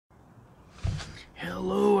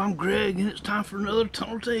Hello, I'm Greg, and it's time for another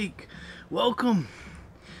Tunnel Take. Welcome.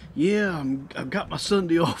 Yeah, I've got my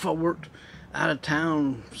Sunday off. I worked out of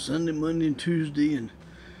town Sunday, Monday, and Tuesday, and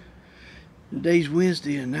today's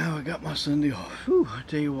Wednesday, and now I got my Sunday off. Whew, I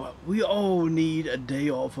tell you what, we all need a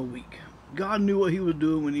day off a week. God knew what he was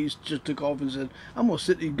doing when he just took off and said, I'm going to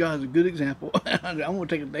set these guys a good example. I'm going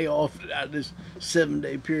to take a day off out of this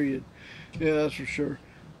 7-day period. Yeah, that's for sure.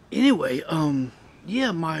 Anyway,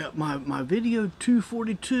 yeah, my video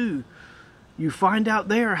 242, you find out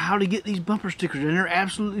there how to get these bumper stickers, and they're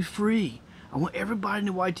absolutely free. I want everybody in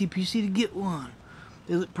the YTPC to get one.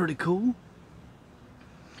 They look pretty cool.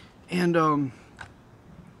 And some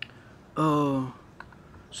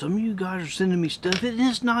of you guys are sending me stuff.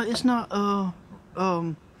 It's not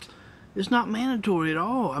mandatory at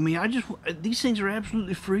all. I mean, these things are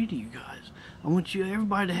absolutely free to you guys. I want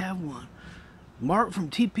everybody to have one. Mark from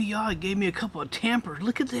TPI gave me a couple of tampers.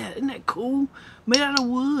 Look at that. Isn't that cool? Made out of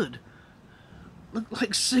wood. Look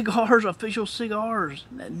like cigars, official cigars.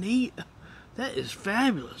 Isn't that neat? That is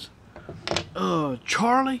fabulous.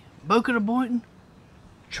 Charlie, Boca de Boynton.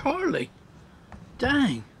 Charlie.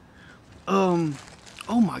 Dang. Oh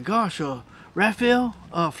my gosh. Raphael,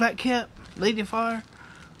 Flat Cap, Lady Fire.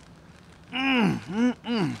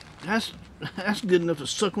 That's good enough to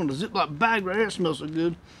suck on the Ziploc bag right there. It smells so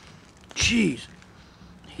good. Jeez,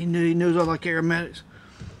 he knows I like aromatics.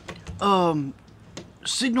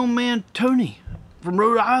 Signal Man Tony from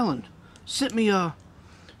Rhode Island sent me a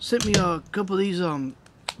couple of these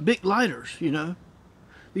big lighters. You know,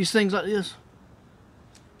 these things like this.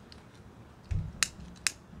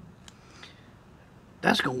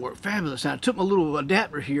 That's gonna work fabulous. Now I took my little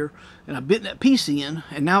adapter here and I bit that piece in,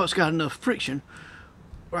 and now it's got enough friction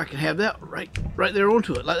where I can have that right there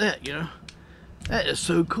onto it like that. You know. That is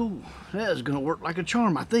so cool. That is going to work like a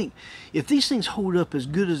charm, I think. If these things hold up as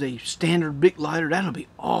good as a standard big lighter, that'll be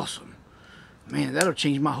awesome. Man, that'll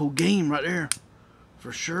change my whole game right there.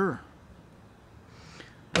 For sure.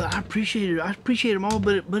 But I appreciate it. I appreciate them all,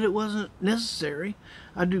 but it wasn't necessary.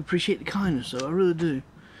 I do appreciate the kindness, though. I really do.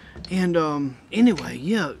 And anyway,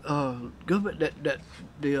 yeah, go back.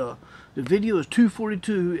 The video is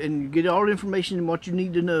 242, and you get all the information and what you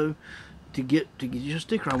need to know to get your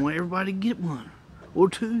sticker. I want everybody to get one or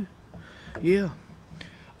two. Yeah.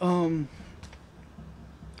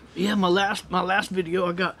 Yeah, my last video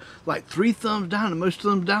I got like 3 thumbs down, the most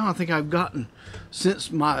thumbs down I think I've gotten since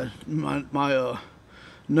my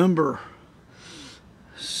number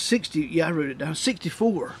 60. Yeah, I wrote it down.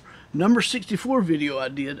 64. Number 64 video I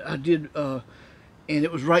did and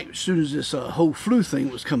it was right as soon as this whole flu thing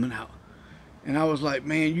was coming out. And I was like,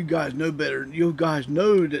 man, you guys know better. You guys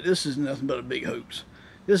know that this is nothing but a big hoax.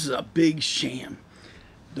 This is a big sham.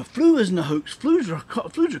 The flu isn't a hoax.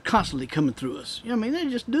 Flus are constantly coming through us. You know what I mean?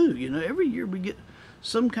 They just do. You know, every year we get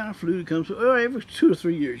some kind of flu that comes through. Or every 2 or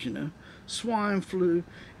 3 years, you know. Swine flu,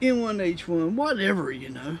 N1H1, whatever, you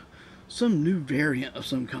know. Some new variant of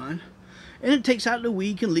some kind. And it takes out the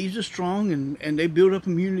weak and leaves the strong, and they build up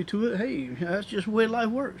immunity to it. Hey, that's just the way life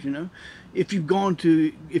works, you know. If you've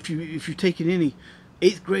taken any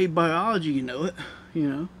 8th grade biology, you know it, you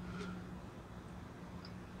know.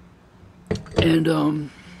 And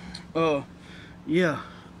yeah,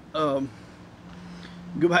 go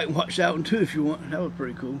back and watch that one too if you want. That was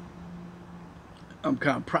pretty cool. I'm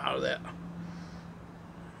kind of proud of that.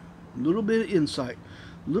 A little bit of insight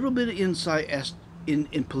as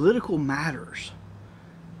in political matters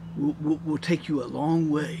will take you a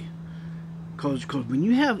long way. Because when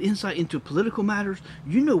you have insight into political matters,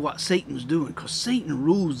 you know what Satan's doing. Because Satan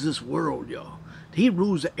rules this world, y'all. He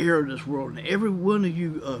rules the air of this world. And every one of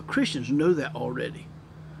you Christians know that already.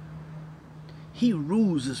 He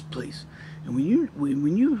rules this place. And when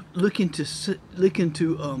you look into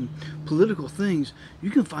political things,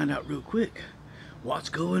 you can find out real quick what's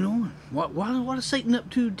going on. What is Satan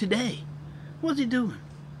up to today? What's he doing?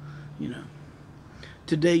 You know.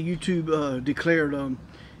 Today YouTube declared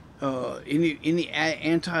any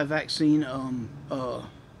anti-vaccine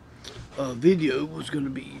video was going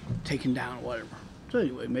to be taken down or whatever. So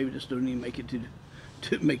anyway, maybe this doesn't even make it to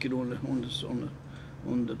make it on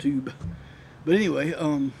the tube. But anyway,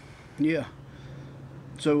 yeah.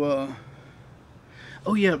 So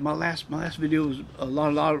oh yeah, my last video was a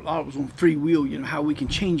lot was on free will. You know, how we can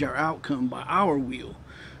change our outcome by our will.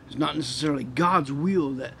 It's not necessarily God's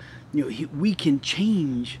will that, you know, we can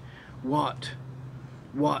change what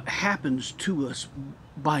happens to us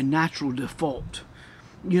by natural default.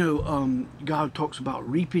 You know, God talks about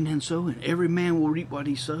reaping and sowing. Every man will reap what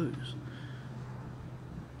he sows.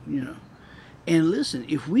 You know, and listen,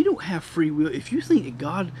 if we don't have free will, if you think that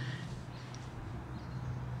God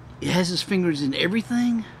it has his fingers in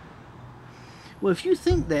everything. Well, if you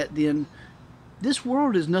think that, then this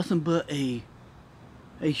world is nothing but a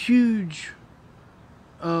huge,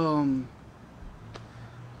 God's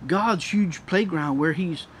huge playground where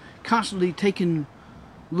he's constantly taking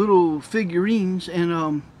little figurines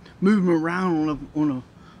and moving them around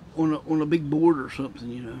on a big board or something,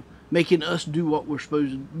 you know, making us do what we're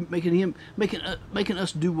supposed to, making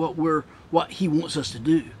us do what he wants us to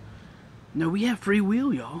do. No, we have free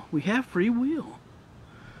will, y'all. We have free will,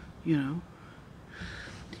 you know.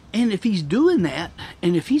 And if he's doing that,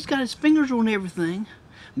 and if he's got his fingers on everything,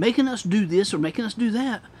 making us do this or making us do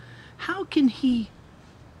that, how can he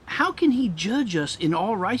judge us in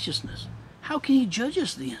all righteousness? How can he judge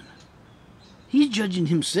us then? He's judging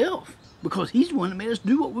himself because he's the one that made us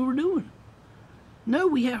do what we were doing. No,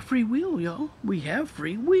 we have free will, y'all. We have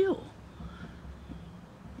free will.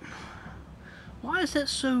 Why is that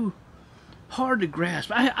so hard to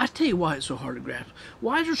grasp? I tell you why it's so hard to grasp.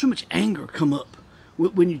 Why is there so much anger come up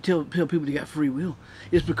when you tell people they got free will?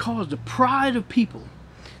 It's because the pride of people,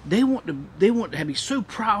 they want to be so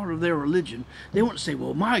proud of their religion. They want to say,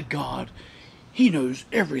 well, my God, he knows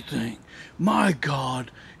everything. My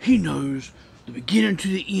God, he knows the beginning to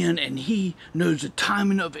the end, and he knows the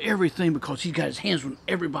timing of everything because he's got his hands on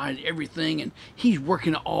everybody and everything, and he's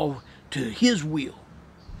working it all to his will.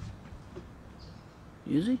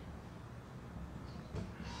 Is he?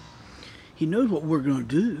 He knows what we're going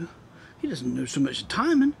to do. He doesn't know so much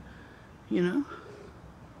timing, you know.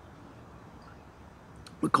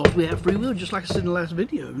 Because we have free will, just like I said in the last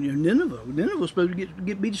video. You know, Nineveh was supposed to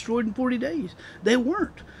be destroyed in 40 days. They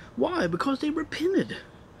weren't. Why? Because they repented.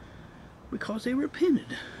 Because they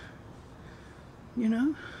repented. You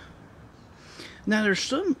know. Now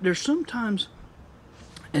there's sometimes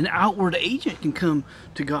an outward agent can come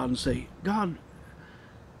to God and say, God,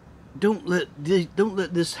 don't let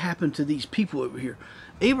this happen to these people over here.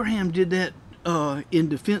 Abraham did that in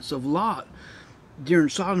defense of Lot during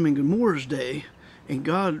Sodom and Gomorrah's day. And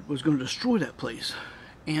God was going to destroy that place.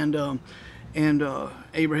 And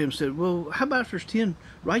Abraham said, well, how about if there's 10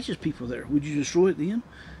 righteous people there? Would you destroy it then?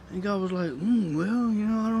 And God was like, well, you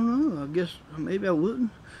know, I don't know. I guess maybe I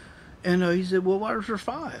wouldn't. And he said, well, what if there's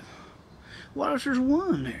 5? What if there's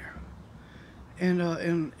 1 there? And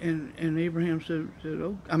Abraham said,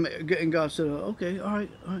 oh, and God said, okay, all right.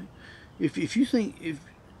 If you think,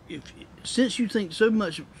 since you think so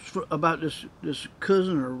much about this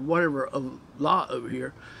cousin or whatever of Lot over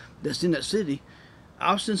here that's in that city,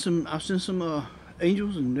 I'll send some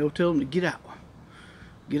angels and they'll tell them to get out,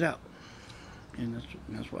 and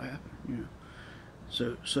that's what happened, you know.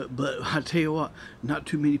 So but I tell you what, not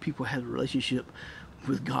too many people had a relationship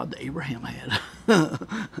with God that Abraham had.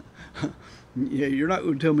 Yeah, you're not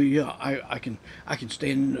going to tell me, yeah, I can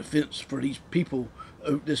stand in the fence for these people.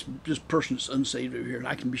 This person that's unsaved over here, and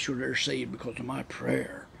I can be sure they're saved because of my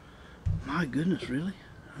prayer. My goodness, really?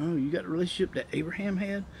 Oh, you got a relationship that Abraham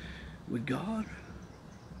had with God?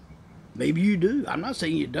 Maybe you do. I'm not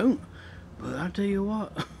saying you don't, but I tell you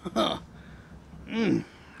what, I'm gonna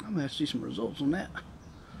have to see some results on that.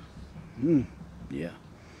 Yeah.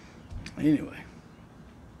 Anyway.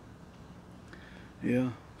 Yeah.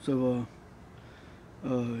 So,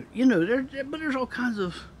 you know, there's all kinds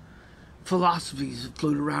of philosophies that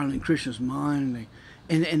float around in Christians' mind,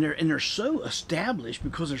 and they're so established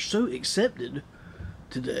because they're so accepted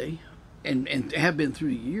today, and have been through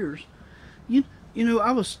the years. You know,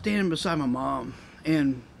 I was standing beside my mom,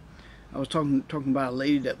 and I was talking about a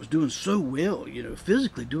lady that was doing so well, you know,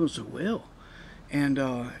 physically doing so well, and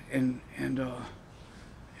my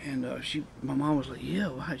mom was like, yeah,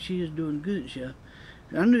 well, she is doing good.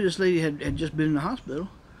 And I knew this lady had just been in the hospital.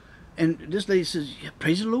 And this lady says, yeah,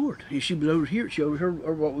 praise the Lord. And she was over here. She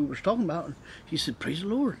overheard what we were talking about. And she said, praise the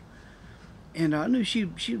Lord. And I knew she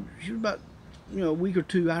was about, you know, a week or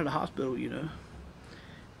 2 out of the hospital, you know.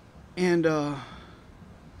 And I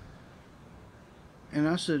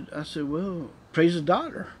said, well, praise the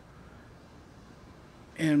doctor.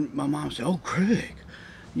 And my mom said, oh, Craig,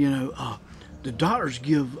 you know, the doctors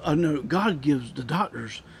God gives the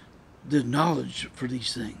doctors the knowledge for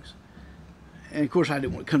these things. And of course, I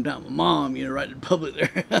didn't want to come down with Mom, you know, right in public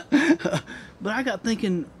there. But I got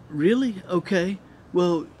thinking, really? Okay,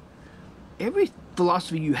 well, every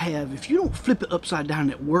philosophy you have, if you don't flip it upside down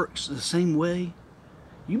and it works the same way,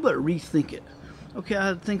 you better rethink it. Okay,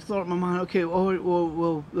 I thought in my mind, okay,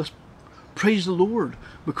 well, let's praise the Lord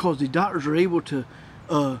because the doctors are able to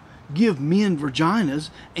give men vaginas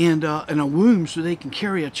and a womb so they can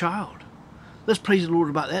carry a child. Let's praise the Lord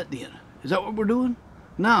about that then. Is that what we're doing?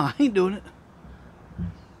 No, I ain't doing it.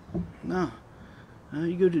 No.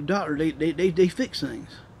 You go to the doctor, they fix things.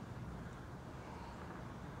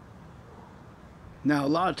 Now, a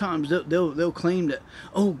lot of times they'll claim that,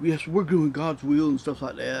 oh yes, we're doing God's will and stuff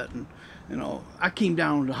like that, and you know, I came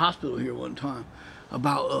down to the hospital here one time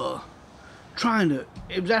about trying to.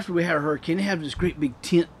 It was after we had a hurricane. They have this great big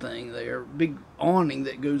tent thing there, big awning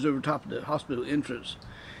that goes over top of the hospital entrance,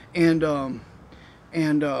 and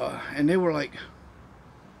they were like,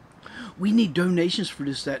 we need donations for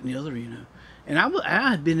this, that, and the other, you know. And I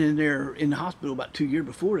had been in there in the hospital about 3 years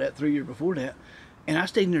before that, and I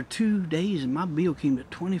stayed in there 2 days, and my bill came to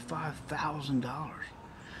 $25,000.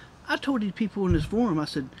 I told these people in this forum, I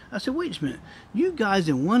said, wait a minute, you guys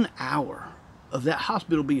in 1 hour of that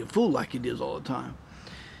hospital being full like it is all the time,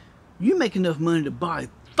 you make enough money to buy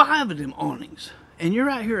 5 of them awnings, and you're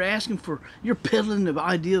out here asking for, you're peddling the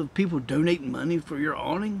idea of people donating money for your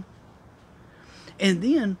awning. And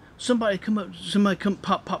then somebody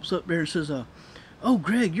pops up there and says, oh,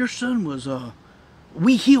 Greg, your son was,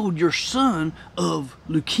 we healed your son of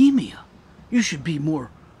leukemia. You should be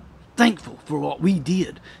more thankful for what we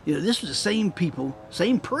did. You know, this was the same people,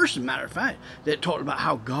 same person, matter of fact, that talked about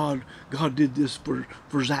how God did this for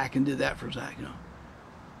Zach and did that for Zach, you know.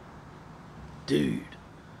 Dude.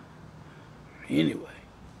 Anyway.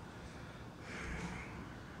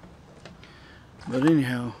 But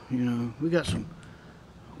anyhow, you know, we got some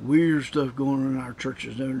weird stuff going on in our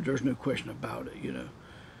churches. There's no question about it, you know.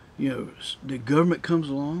 You know, the government comes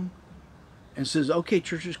along and says, okay,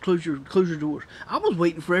 churches, close your doors. I was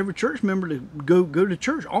waiting for every church member to go to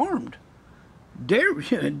church armed. Dare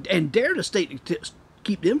the state to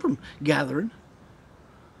keep them from gathering.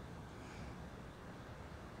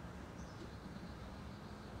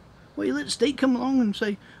 Well, you let the state come along and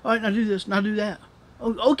say, all right, now do this, now do that.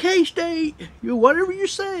 Oh, okay, state, whatever you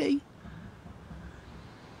say.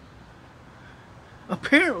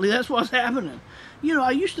 Apparently, that's what's happening. You know,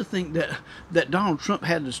 I used to think that Donald Trump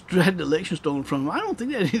had the election stolen from him. I don't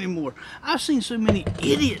think that anymore. I've seen so many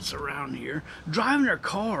idiots around here driving their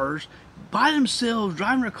cars by themselves,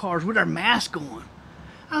 driving their cars with their mask on.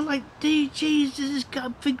 I'm like, dude, Jesus,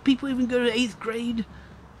 God, think people even go to 8th grade?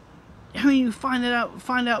 I mean, you find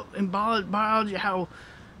out in biology how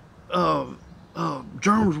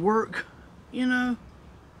germs work, you know?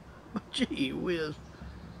 Gee whiz.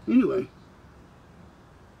 Anyway.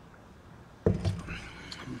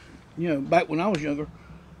 You know, back when I was younger,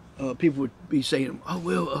 people would be saying, oh,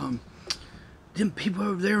 well, them people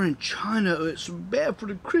over there in China, it's bad for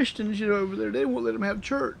the Christians, you know, over there. They won't let them have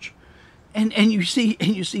church. And you see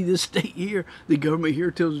this state here, the government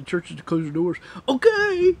here tells the churches to close their doors.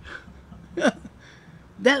 Okay.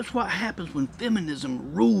 That's what happens when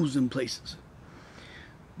feminism rules in places.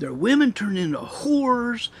 Their women turn into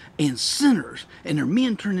whores and sinners, and their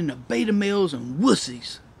men turn into beta males and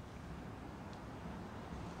wussies.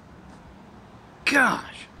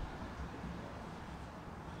 Gosh.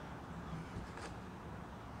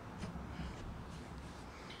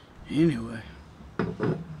 Anyway.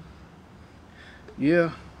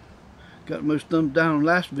 Yeah. Got the most thumbs down on the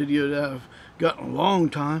last video that I've gotten in a long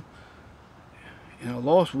time. And I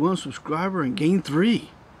lost 1 subscriber and gained 3.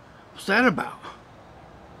 What's that about?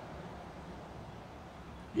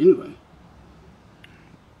 Anyway.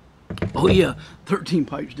 Oh yeah, 13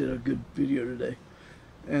 Pipes did a good video today.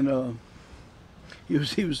 And he was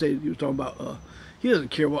talking about he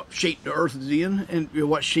doesn't care what shape the earth is in and you know,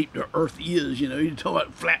 what shape the earth is, you know. He's talking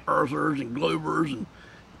about flat earthers and globers, and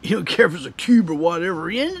he don't care if it's a cube or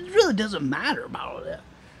whatever. Yeah, it really doesn't matter about all that.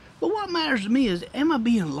 But what matters to me is, am I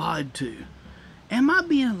being lied to? Am I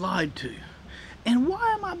being lied to? And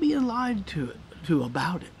why am I being lied to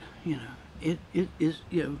about it? You know, it is,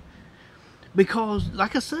 you know, because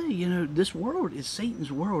like I say, you know, this world is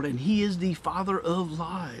Satan's world, and he is the father of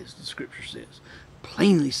lies, the scripture says.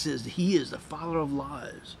 Plainly says that he is the father of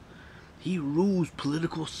lies. He rules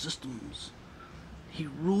political systems. He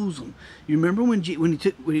rules them. You remember when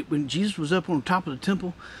Jesus was up on top of the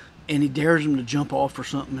temple and he dares them to jump off or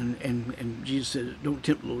something, and Jesus said, don't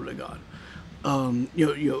tempt the Lord thy God.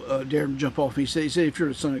 Dare him to jump off. He said, if you're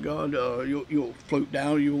the Son of God, you'll float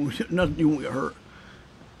down. You won't get hurt.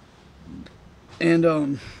 And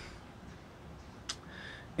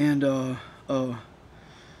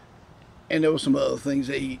there was some other things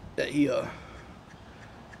that he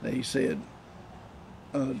said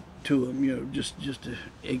to him, you know, just to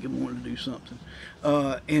egg him on to do something.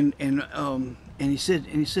 And he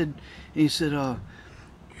said,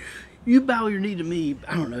 you bow your knee to me.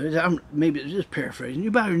 I don't know. Maybe it's just paraphrasing. You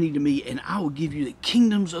bow your knee to me, and I will give you the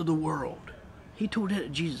kingdoms of the world. He told that to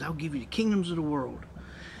Jesus. I'll give you the kingdoms of the world.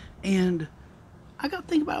 And I got to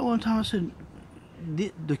think about it one time. I said,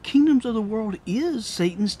 the kingdoms of the world is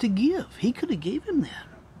Satan's to give. He could have gave him that.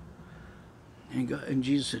 And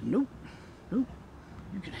Jesus said, nope.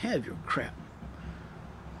 You can have your crap.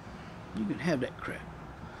 You can have that crap.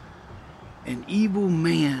 An evil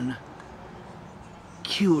man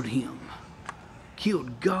killed him.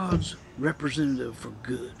 Killed God's representative for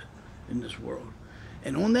good in this world.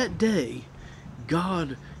 And on that day,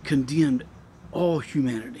 God condemned all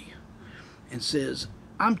humanity and says,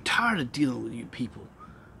 I'm tired of dealing with you people.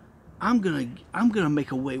 I'm gonna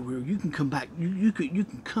make a way where you can come back. You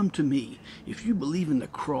can come to me if you believe in the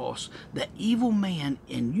cross. That evil man,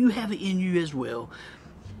 and you have it in you as well,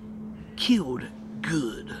 killed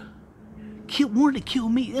good. Wanted to kill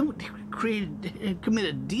me. They created and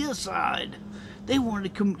committed deicide. They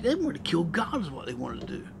wanted to kill God is what they wanted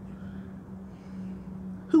to do.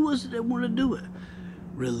 Who was it that wanted to do it?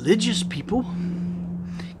 Religious people.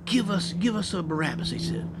 Give us a Barabbas, he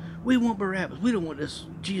said. We want Barabbas. We don't want this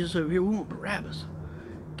Jesus over here. We want Barabbas.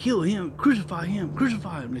 Kill him. Crucify him.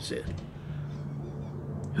 Crucify him, they said.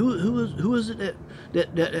 Who was it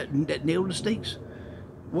that nailed the stakes?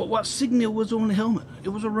 What signal was on the helmet? It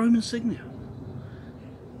was a Roman signal.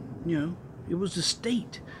 You know, it was the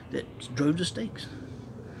state that drove the stakes.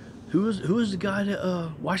 Who was the guy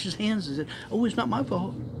that washed his hands and said, "Oh, it's not my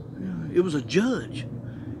fault"? You know, it was a judge.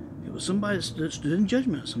 It was somebody that stood in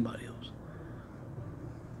judgment of somebody else.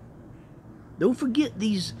 Don't forget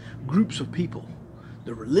these groups of people,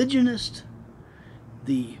 the religionists,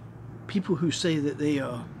 the people who say that they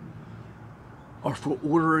are for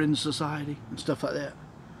order in society and stuff like that.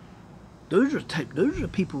 Those are the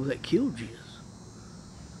people that killed Jesus.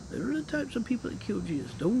 Those are the types of people that killed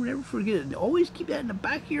Jesus. Don't ever forget it. Always keep that in the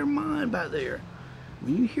back of your mind back there.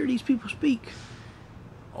 When you hear these people speak,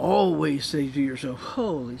 always say to yourself,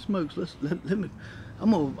 "Holy smokes! Let me.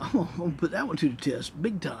 I'm gonna put that one to the test,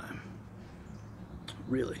 big time."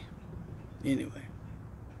 Really. Anyway.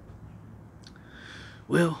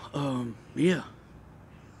 Well, yeah.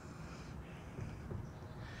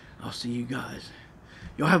 I'll see you guys.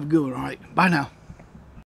 Y'all have a good one, alright? Bye now.